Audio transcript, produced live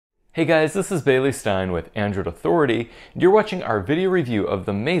Hey guys, this is Bailey Stein with Android Authority, and you're watching our video review of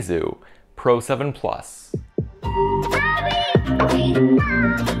the Meizu Pro 7 Plus.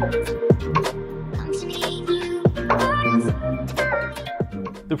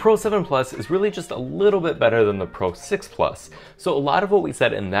 The Pro 7 Plus is really just a little bit better than the Pro 6 Plus, so a lot of what we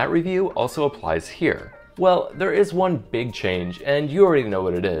said in that review also applies here. Well, there is one big change, and you already know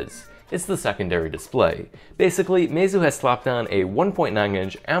what it is. It's the secondary display. Basically, Meizu has slapped on a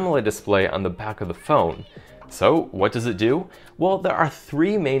 1.9-inch AMOLED display on the back of the phone. So, what does it do? Well, there are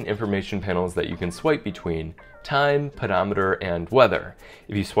three main information panels that you can swipe between: time, pedometer, and weather.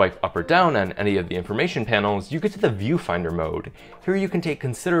 If you swipe up or down on any of the information panels, you get to the viewfinder mode. Here you can take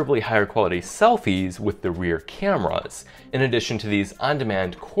considerably higher quality selfies with the rear cameras. In addition to these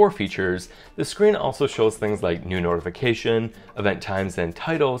on-demand core features, the screen also shows things like new notification, event times and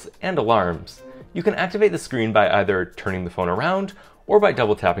titles, and alarms. You can activate the screen by either turning the phone around or by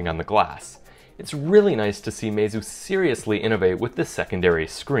double tapping on the glass. It's really nice to see Meizu seriously innovate with this secondary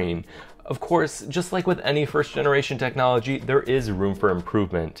screen. Of course, just like with any first-generation technology, there is room for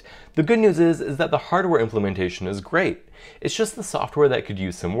improvement. The good news is that the hardware implementation is great. It's just the software that could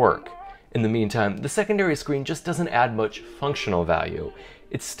use some work. In the meantime, the secondary screen just doesn't add much functional value.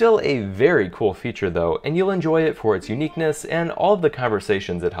 It's still a very cool feature though, and you'll enjoy it for its uniqueness and all of the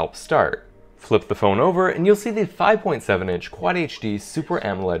conversations it helps start. Flip the phone over and you'll see the 5.7-inch Quad HD Super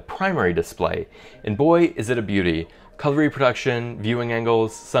AMOLED primary display. And boy, is it a beauty. Color reproduction, viewing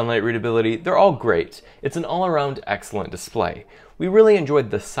angles, sunlight readability, they're all great. It's an all-around excellent display. We really enjoyed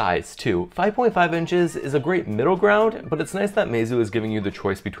the size too. 5.5 inches is a great middle ground, but it's nice that Meizu is giving you the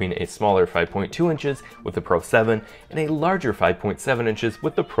choice between a smaller 5.2 inches with the Pro 7 and a larger 5.7 inches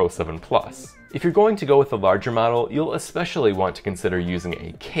with the Pro 7 Plus. If you're going to go with the larger model, you'll especially want to consider using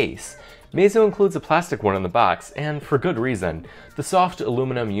a case. Meizu includes a plastic one in the box, and for good reason. The soft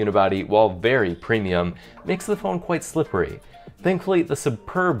aluminum unibody, while very premium, makes the phone quite slippery. Thankfully, the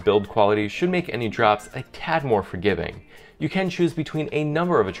superb build quality should make any drops a tad more forgiving. You can choose between a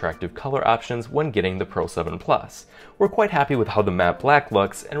number of attractive color options when getting the Pro 7 Plus. We're quite happy with how the matte black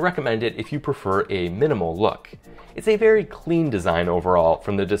looks and recommend it if you prefer a minimal look. It's a very clean design overall,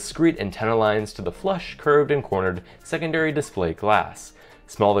 from the discrete antenna lines to the flush, curved, and cornered secondary display glass.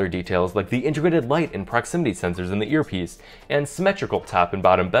 Smaller details like the integrated light and proximity sensors in the earpiece and symmetrical top and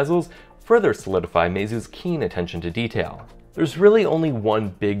bottom bezels further solidify Meizu's keen attention to detail. There's really only one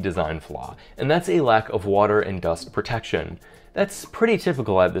big design flaw, and that's a lack of water and dust protection. That's pretty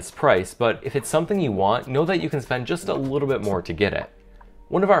typical at this price, but if it's something you want, know that you can spend just a little bit more to get it.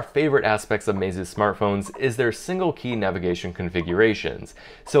 One of our favorite aspects of Meizu's smartphones is their single key navigation configurations.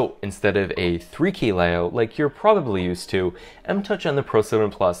 So instead of a 3-key layout like you're probably used to, M-Touch on the Pro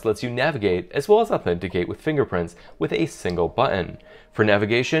 7 Plus lets you navigate as well as authenticate with fingerprints with a single button. For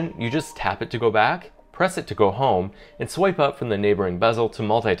navigation, you just tap it to go back, press it to go home, and swipe up from the neighboring bezel to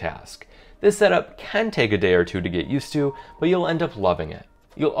multitask. This setup can take a day or two to get used to, but you'll end up loving it.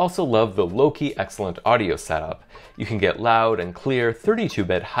 You'll also love the low-key excellent audio setup. You can get loud and clear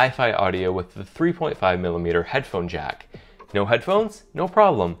 32-bit hi-fi audio with the 3.5mm headphone jack. No headphones? No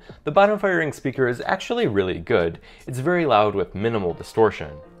problem. The bottom-firing speaker is actually really good. It's very loud with minimal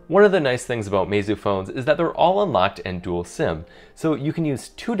distortion. One of the nice things about Meizu phones is that they're all unlocked and dual SIM, so you can use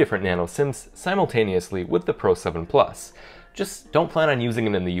two different nano SIMs simultaneously with the Pro 7 Plus. Just don't plan on using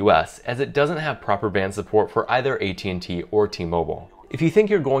it in the US, as it doesn't have proper band support for either AT&T or T-Mobile. If you think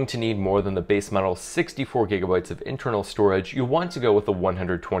you're going to need more than the base model 64GB of internal storage, you'll want to go with the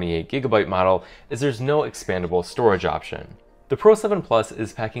 128GB model, as there's no expandable storage option. The Pro 7 Plus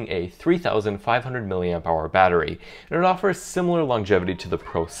is packing a 3,500 mAh battery, and it offers similar longevity to the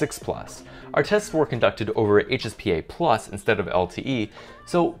Pro 6 Plus. Our tests were conducted over HSPA Plus instead of LTE,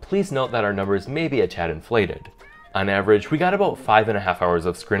 so please note that our numbers may be a tad inflated. On average, we got about 5.5 hours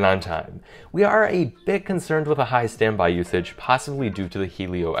of screen on time. We are a bit concerned with a high standby usage, possibly due to the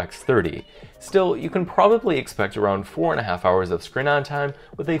Helio X30. Still, you can probably expect around 4.5 hours of screen on time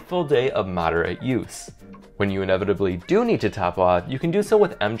with a full day of moderate use. When you inevitably do need to top off, you can do so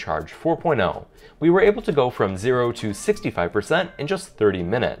with M-Charge 4.0. We were able to go from 0 to 65% in just 30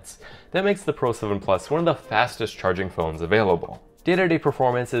 minutes. That makes the Pro 7 Plus one of the fastest charging phones available. Day-to-day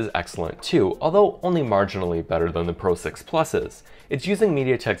performance is excellent too, although only marginally better than the Pro 6 Pluses. It's using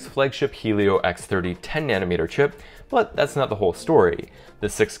MediaTek's flagship Helio X30 10nm chip, but that's not the whole story. The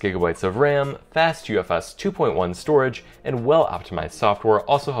 6GB of RAM, fast UFS 2.1 storage, and well-optimized software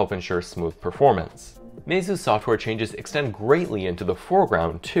also help ensure smooth performance. Meizu's software changes extend greatly into the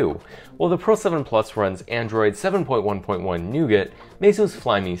foreground too. While the Pro 7 Plus runs Android 7.1.1 Nougat, Meizu's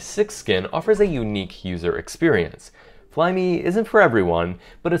Flyme 6 skin offers a unique user experience. Flyme isn't for everyone,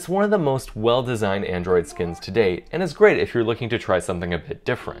 but it's one of the most well-designed Android skins to date, and is great if you're looking to try something a bit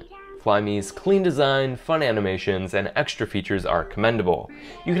different. Flyme's clean design, fun animations, and extra features are commendable.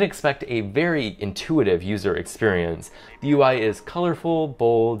 You can expect a very intuitive user experience. The UI is colorful,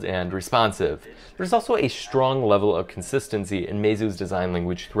 bold, and responsive. There's also a strong level of consistency in Meizu's design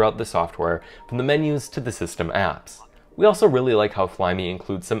language throughout the software, from the menus to the system apps. We also really like how Flyme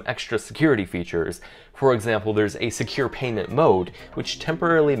includes some extra security features. For example, there's a secure payment mode, which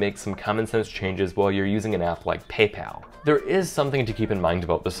temporarily makes some common sense changes while you're using an app like PayPal. There is something to keep in mind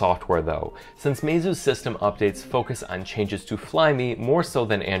about the software though. Since Meizu's system updates focus on changes to Flyme more so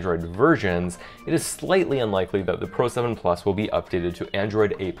than Android versions, it is slightly unlikely that the Pro 7 Plus will be updated to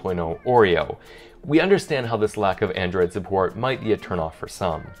Android 8.0 Oreo. We understand how this lack of Android support might be a turnoff for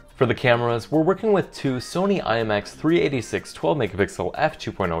some. For the cameras, we're working with two Sony IMX386 12MP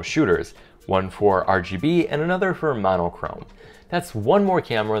f2.0 shooters, one for RGB and another for monochrome. That's one more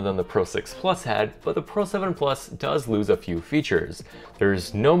camera than the Pro 6 Plus had, but the Pro 7 Plus does lose a few features.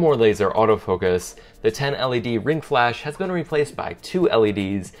 There's no more laser autofocus, the 10 LED ring flash has been replaced by 2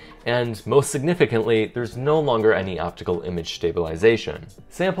 LEDs, and most significantly, there's no longer any optical image stabilization.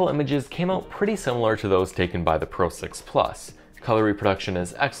 Sample images came out pretty similar to those taken by the Pro 6 Plus. Color reproduction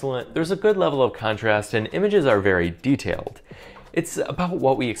is excellent, there's a good level of contrast, and images are very detailed. It's about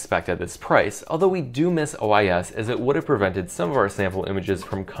what we expect at this price, although we do miss OIS as it would have prevented some of our sample images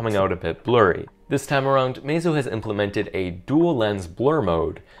from coming out a bit blurry. This time around, Meizu has implemented a dual lens blur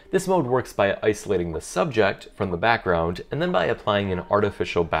mode. This mode works by isolating the subject from the background and then by applying an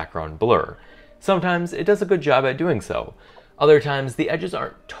artificial background blur. Sometimes it does a good job at doing so. Other times the edges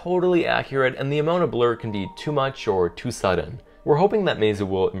aren't totally accurate and the amount of blur can be too much or too sudden. We're hoping that Meizu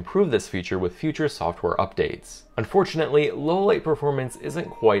will improve this feature with future software updates. Unfortunately, low light performance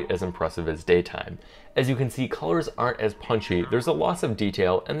isn't quite as impressive as daytime. As you can see, colors aren't as punchy, there's a loss of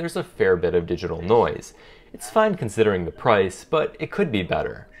detail, and there's a fair bit of digital noise. It's fine considering the price, but it could be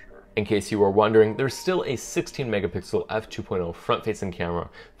better. In case you were wondering, there's still a 16MP f2.0 front-facing camera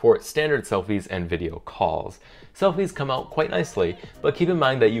for standard selfies and video calls. Selfies come out quite nicely, but keep in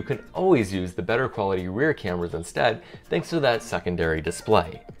mind that you can always use the better quality rear cameras instead thanks to that secondary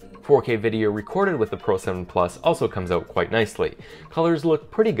display. 4K video recorded with the Pro 7 Plus also comes out quite nicely. Colors look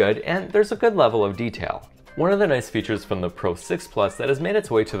pretty good and there's a good level of detail. One of the nice features from the Pro 6 Plus that has made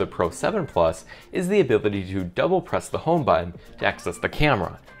its way to the Pro 7 Plus is the ability to double press the home button to access the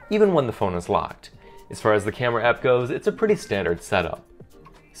camera, even when the phone is locked. As far as the camera app goes, it's a pretty standard setup.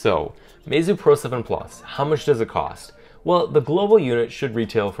 So, Meizu Pro 7 Plus, how much does it cost? Well, the global unit should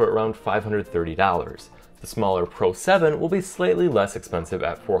retail for around $530. The smaller Pro 7 will be slightly less expensive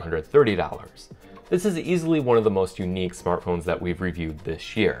at $430. This is easily one of the most unique smartphones that we've reviewed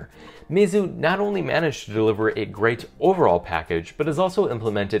this year. Meizu not only managed to deliver a great overall package, but has also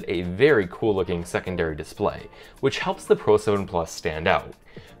implemented a very cool looking secondary display, which helps the Pro 7 Plus stand out.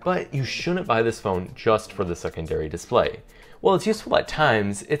 But you shouldn't buy this phone just for the secondary display. While it's useful at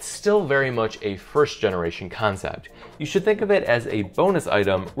times, it's still very much a first-generation concept. You should think of it as a bonus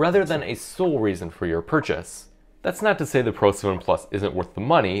item rather than a sole reason for your purchase. That's not to say the Pro 7 Plus isn't worth the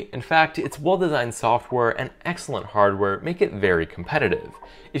money. In fact, its well-designed software and excellent hardware make it very competitive.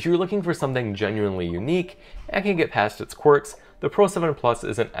 If you're looking for something genuinely unique and can get past its quirks, the Pro 7 Plus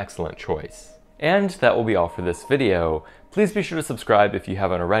is an excellent choice. And that will be all for this video. Please be sure to subscribe if you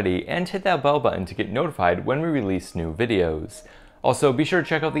haven't already, and hit that bell button to get notified when we release new videos. Also, be sure to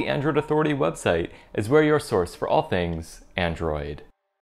check out the Android Authority website, as we're your source for all things Android.